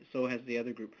separately, so has the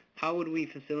other group. How would we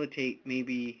facilitate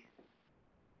maybe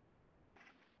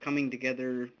coming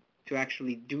together to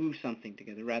actually do something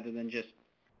together rather than just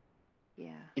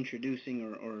introducing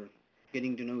or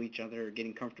getting to know each other or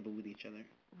getting comfortable with each other?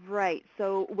 Right.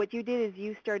 So what you did is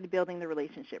you started building the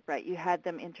relationship, right? You had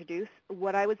them introduce.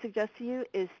 What I would suggest to you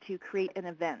is to create an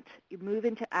event. You move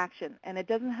into action. And it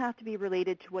doesn't have to be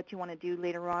related to what you want to do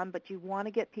later on, but you want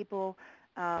to get people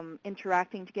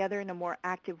interacting together in a more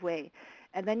active way.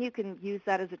 And then you can use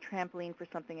that as a trampoline for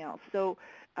something else. So,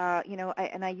 you know,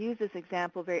 I use this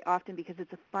example very often because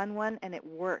it's a fun one and it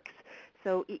works.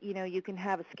 So, you know, you can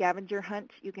have a scavenger hunt,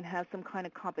 you can have some kind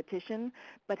of competition,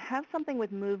 but have something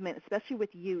with movement, especially with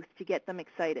youth, to get them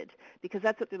excited, because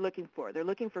that's what they're looking for. They're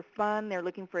looking for fun, they're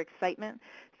looking for excitement.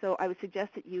 So I would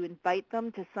suggest that you invite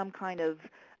them to some kind of,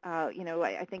 you know,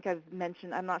 I think I've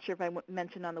mentioned, I'm not sure if I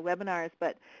mentioned on the webinars,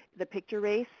 but the picture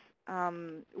race,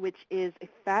 which is a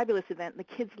fabulous event. The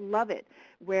kids love it,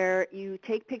 where you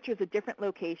take pictures of different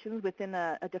locations within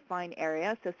a defined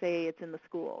area. So say it's in the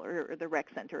school or the rec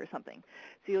center or something.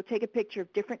 So you'll take a picture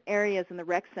of different areas in the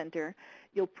rec center.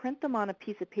 You'll print them on a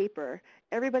piece of paper.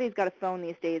 Everybody's got a phone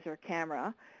these days or a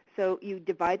camera. So you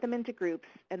divide them into groups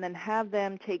and then have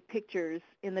them take pictures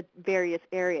in the various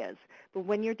areas. But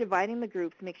when you're dividing the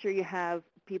groups, make sure you have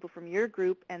people from your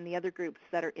group and the other groups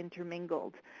that are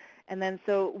intermingled. And then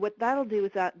so what that'll do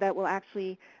is that will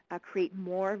actually create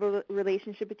more of a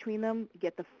relationship between them,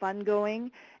 get the fun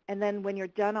going. And then when you're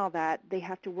done all that, they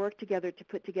have to work together to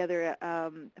put together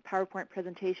a PowerPoint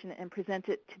presentation and present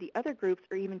it to the other groups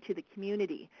or even to the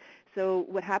community. So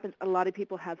what happens, a lot of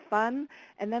people have fun,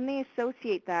 and then they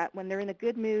associate that when they're in a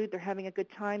good mood, they're having a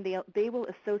good time, they will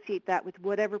associate that with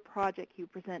whatever project you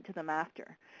present to them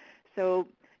after. So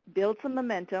build some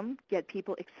momentum, get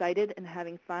people excited and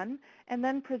having fun, and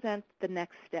then present the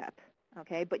next step.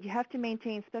 Okay, but you have to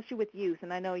maintain, especially with youth,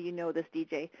 and I know you know this,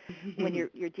 DJ, when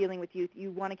you're dealing with youth,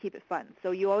 you want to keep it fun.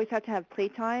 So you always have to have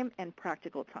playtime and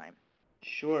practical time.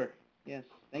 Sure. Yes.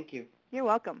 Thank you. You're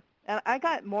welcome. And I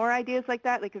got more ideas like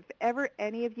that. Like if ever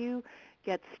any of you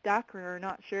get stuck or are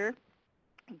not sure,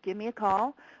 give me a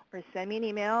call or send me an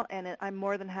email, and I'm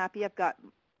more than happy. I've got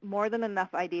more than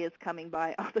enough ideas coming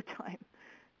by all the time.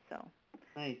 So.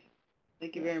 Nice.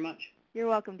 Thank you very much. You're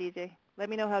welcome, DJ. Let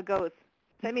me know how it goes.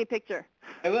 Send me a picture.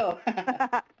 I will.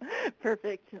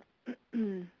 Perfect.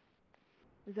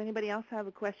 Does anybody else have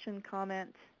a question,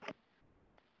 comment?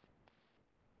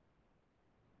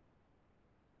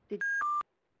 Did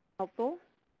helpful?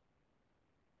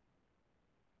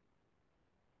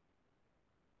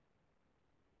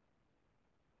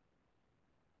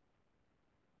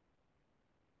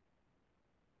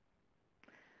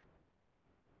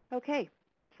 Okay.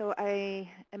 So I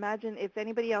imagine if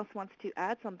anybody else wants to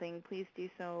add something, please do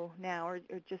so now, or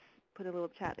just put a little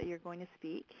chat that you're going to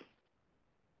speak.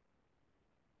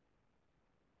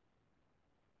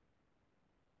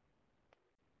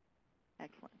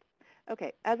 Excellent.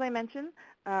 Okay, as I mentioned,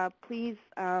 please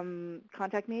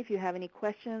contact me if you have any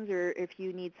questions or if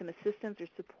you need some assistance or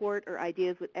support or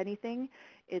ideas with anything.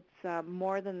 It's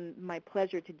more than my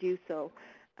pleasure to do so.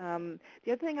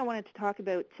 The other thing I wanted to talk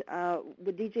about,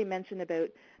 what DJ mentioned about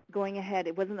going ahead,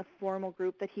 it wasn't a formal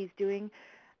group that he's doing,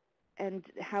 and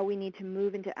how we need to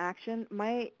move into action.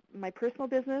 My personal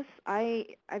business,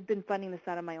 I've been funding this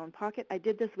out of my own pocket. I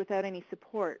did this without any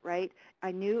support, right?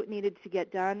 I knew it needed to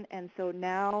get done, and so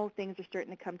now things are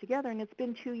starting to come together, and it's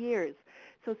been 2 years.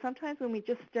 So sometimes when we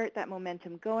just start that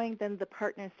momentum going, then the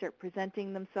partners start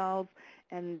presenting themselves,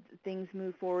 and things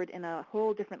move forward in a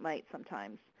whole different light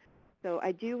sometimes. So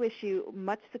I do wish you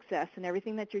much success in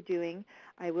everything that you're doing.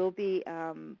 I will be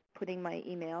putting my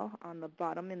email on the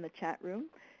bottom in the chat room,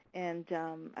 and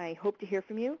I hope to hear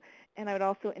from you. And I would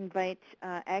also invite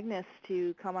Agnes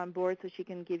to come on board so she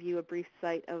can give you a brief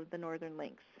sight of the Northern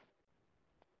Links.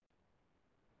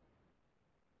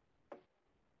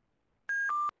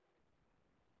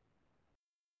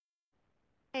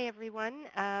 Hey everyone,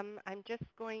 I'm just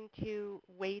going to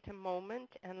wait a moment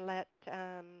and let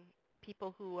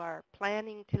people who are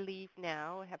planning to leave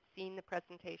now, have seen the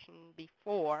presentation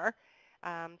before,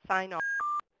 sign off,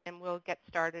 and we'll get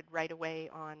started right away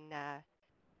on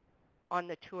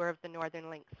the tour of the Northern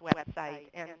Links website.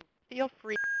 And feel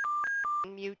free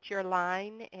to mute your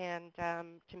line and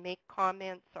to make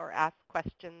comments or ask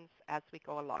questions as we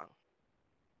go along.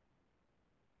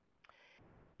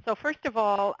 So first of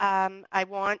all, I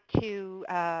want to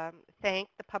thank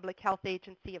the Public Health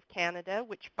Agency of Canada,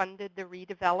 which funded the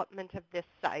redevelopment of this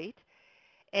site,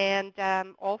 and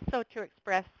also to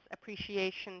express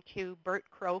appreciation to Bert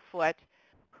Crowfoot,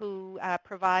 who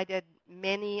provided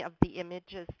many of the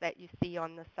images that you see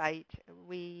on the site.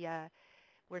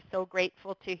 We're so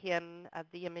grateful to him.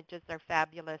 The images are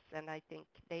fabulous, and I think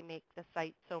they make the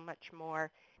site so much more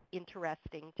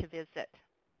interesting to visit.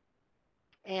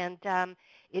 And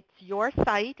it's your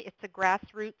site. It's a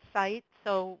grassroots site,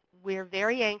 so we're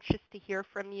very anxious to hear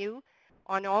from you.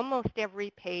 On almost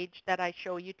every page that I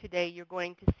show you today, you're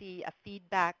going to see a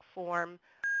feedback form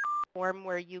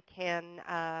where you can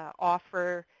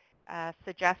offer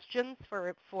suggestions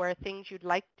for things you'd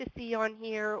like to see on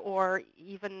here, or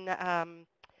even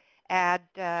add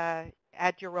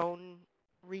your own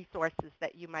resources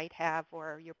that you might have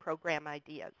or your program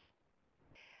ideas.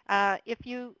 If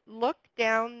you look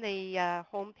down the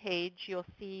home page, you'll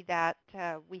see that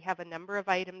we have a number of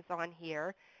items on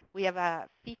here. We have a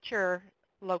feature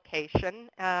location.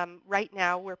 Right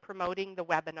now we're promoting the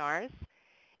webinars.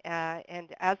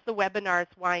 And as the webinars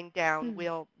wind down,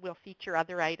 we'll feature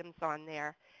other items on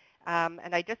there.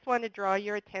 And I just want to draw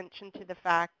your attention to the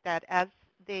fact that as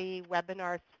the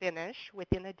webinars finish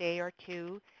within a day or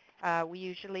two, we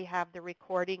usually have the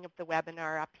recording of the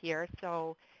webinar up here.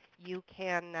 So you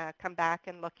can come back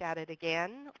and look at it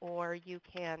again, or you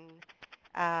can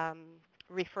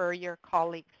refer your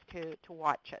colleagues to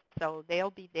watch it. So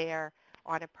they'll be there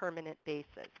on a permanent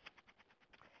basis.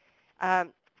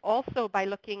 Also, by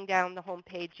looking down the home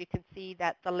page, you can see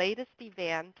that the latest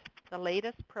event, the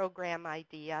latest program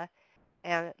idea,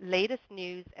 and latest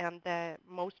news, and the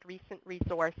most recent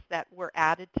resource that were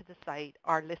added to the site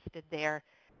are listed there.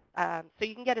 So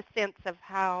you can get a sense of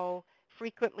how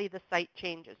frequently the site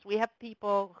changes. We have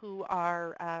people who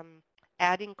are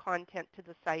adding content to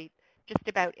the site just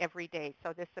about every day,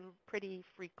 so there's some pretty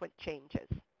frequent changes.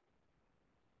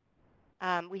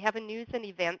 We have a news and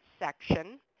events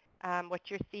section. What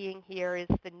you're seeing here is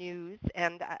the news,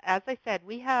 and as I said,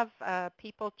 we have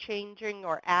people changing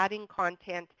or adding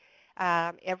content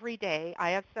every day. I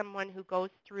have someone who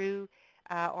goes through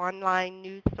online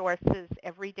news sources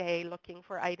every day looking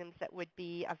for items that would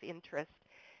be of interest.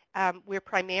 We're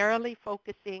primarily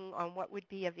focusing on what would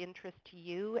be of interest to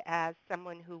you as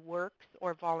someone who works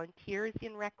or volunteers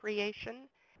in recreation.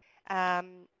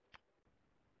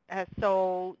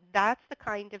 So that's the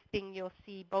kind of thing you'll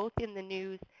see both in the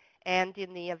news and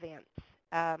in the events.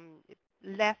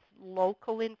 Less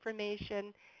local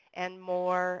information and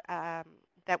more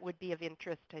that would be of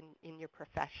interest in your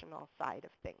professional side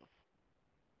of things.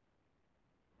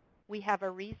 We have a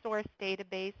resource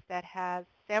database that has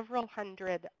several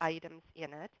hundred items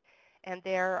in it, and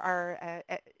there are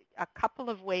a couple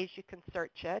of ways you can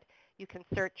search it. You can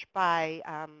search by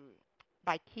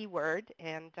keyword,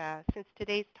 and since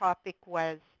today's topic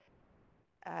was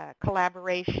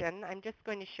collaboration, I'm just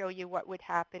going to show you what would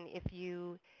happen if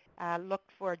you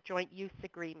looked for joint use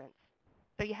agreements.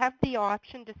 So you have the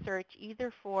option to search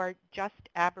either for just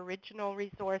Aboriginal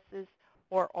resources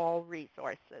or all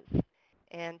resources.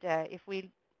 And if we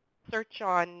search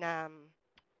on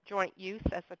joint use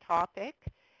as a topic,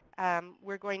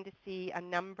 we're going to see a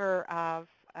number of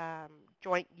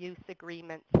joint use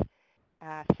agreements,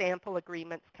 sample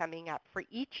agreements coming up. For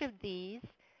each of these,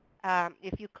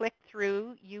 if you click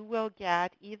through, you will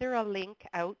get either a link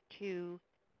out to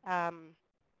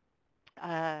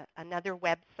another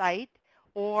website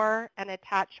or an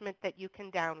attachment that you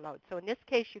can download. So in this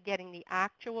case, you're getting the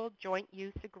actual joint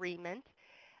use agreement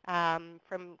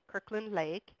from Kirkland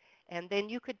Lake, and then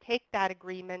you could take that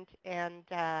agreement and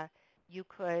you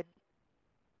could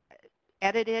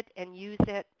edit it and use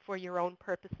it for your own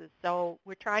purposes. So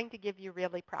we're trying to give you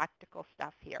really practical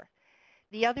stuff here.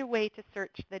 The other way to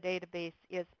search the database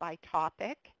is by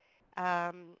topic.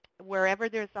 Wherever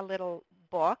there's a little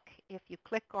book, if you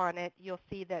click on it, you'll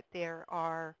see that there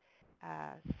are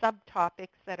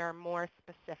subtopics that are more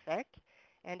specific.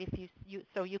 And if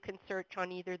so you can search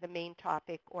on either the main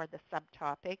topic or the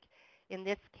subtopic. In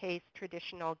this case,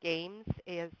 traditional games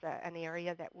is an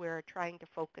area that we're trying to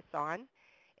focus on.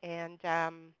 And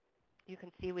you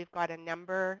can see we've got a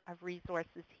number of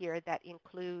resources here that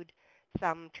include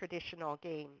some traditional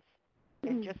games.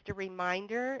 And just a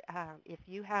reminder, if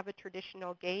you have a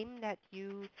traditional game that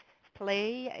you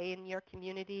play in your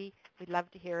community, we'd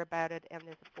love to hear about it, and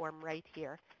there's a form right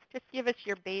here. Just give us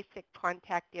your basic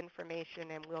contact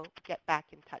information and we'll get back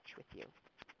in touch with you.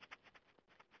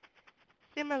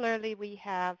 Similarly, we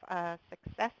have a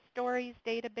success stories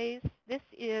database. This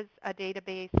is a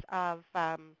database of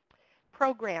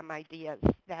program ideas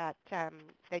that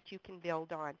you can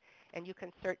build on. And you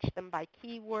can search them by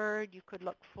keyword. You could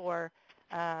look for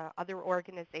other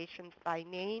organizations by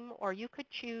name, or you could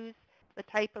choose the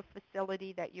type of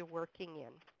facility that you're working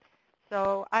in.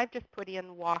 So I've just put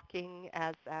in walking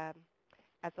as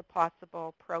a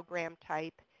possible program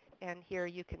type, and here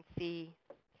you can see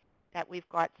that we've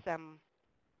got some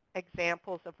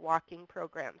examples of walking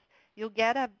programs. You'll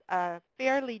get a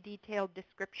fairly detailed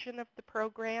description of the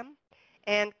program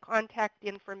and contact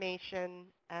information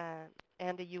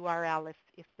and a URL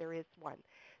if there is one.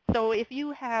 So if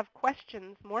you have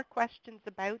questions, more questions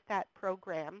about that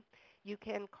program, you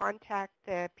can contact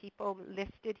the people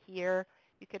listed here.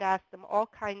 You could ask them all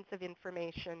kinds of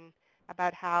information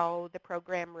about how the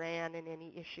program ran and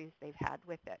any issues they've had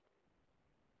with it.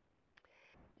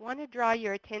 I want to draw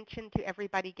your attention to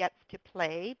Everybody Gets to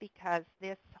Play, because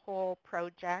this whole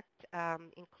project,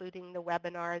 including the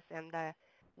webinars and the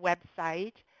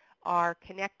website, are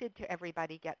connected to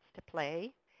Everybody Gets to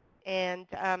Play. And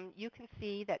you can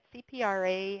see that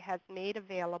CPRA has made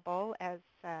available, as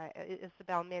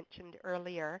Isabel mentioned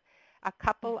earlier, a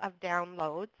couple of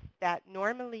downloads that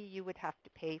normally you would have to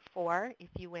pay for if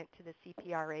you went to the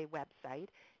CPRA website.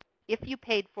 If you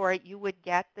paid for it, you would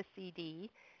get the CD,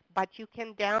 but you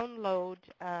can download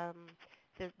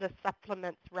the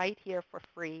supplements right here for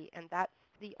free, and that's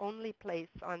the only place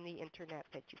on the internet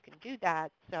that you can do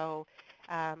that. So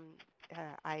I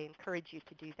encourage you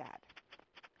to do that.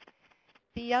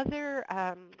 The other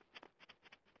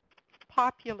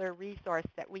popular resource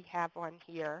that we have on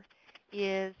here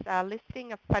is a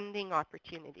listing of funding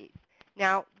opportunities.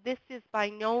 Now, this is by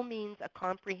no means a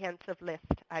comprehensive list.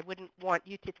 I wouldn't want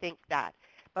you to think that.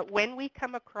 But when we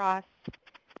come across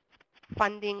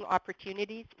funding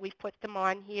opportunities, we put them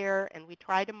on here and we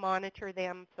try to monitor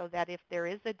them so that if there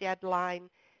is a deadline,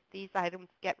 these items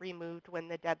get removed when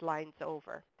the deadline's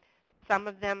over. Some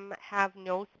of them have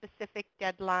no specific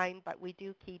deadline, but we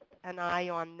do keep an eye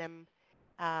on them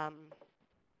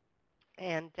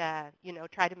and you know,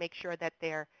 try to make sure that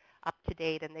they're up to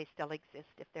date and they still exist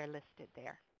if they're listed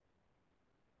there.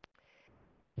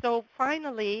 So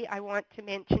finally, I want to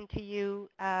mention to you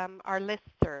our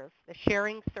listserv, the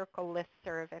Sharing Circle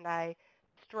listserv, and I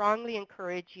strongly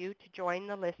encourage you to join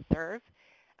the listserv.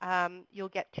 You'll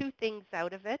get two things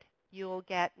out of it. You'll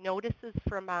get notices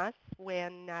from us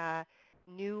when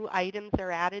new items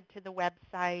are added to the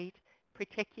website,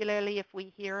 particularly if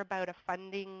we hear about a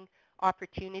funding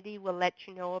opportunity, we'll let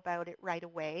you know about it right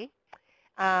away.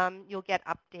 You'll get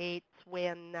updates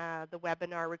when the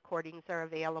webinar recordings are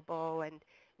available and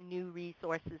new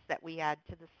resources that we add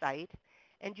to the site.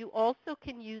 And you also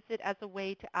can use it as a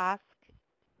way to ask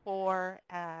for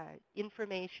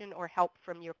information or help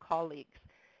from your colleagues.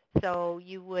 So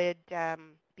you would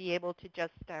be able to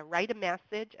just write a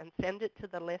message and send it to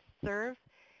the listserv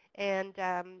and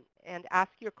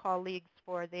ask your colleagues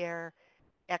for their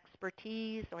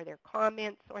expertise or their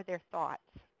comments or their thoughts.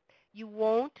 You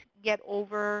won't get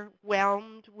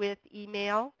overwhelmed with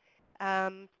email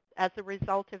as a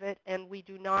result of it, and we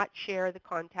do not share the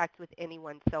contact with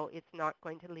anyone, so it's not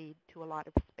going to lead to a lot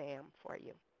of spam for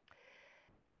you.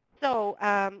 So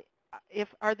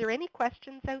are there any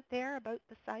questions out there about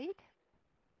the site?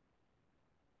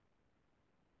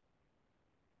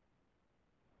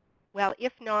 Well,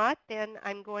 if not, then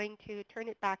I'm going to turn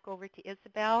it back over to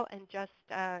Isabel and just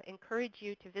encourage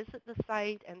you to visit the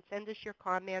site and send us your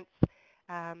comments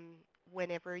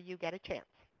whenever you get a chance.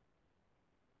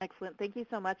 Excellent. Thank you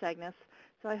so much, Agnes.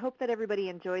 So I hope that everybody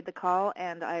enjoyed the call,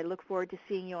 and I look forward to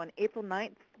seeing you on April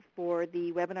 9th for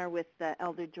the webinar with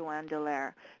Elder Joanne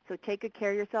Dallaire. So take good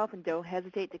care of yourself, and don't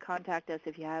hesitate to contact us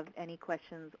if you have any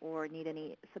questions or need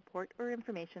any support or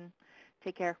information.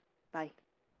 Take care. Bye.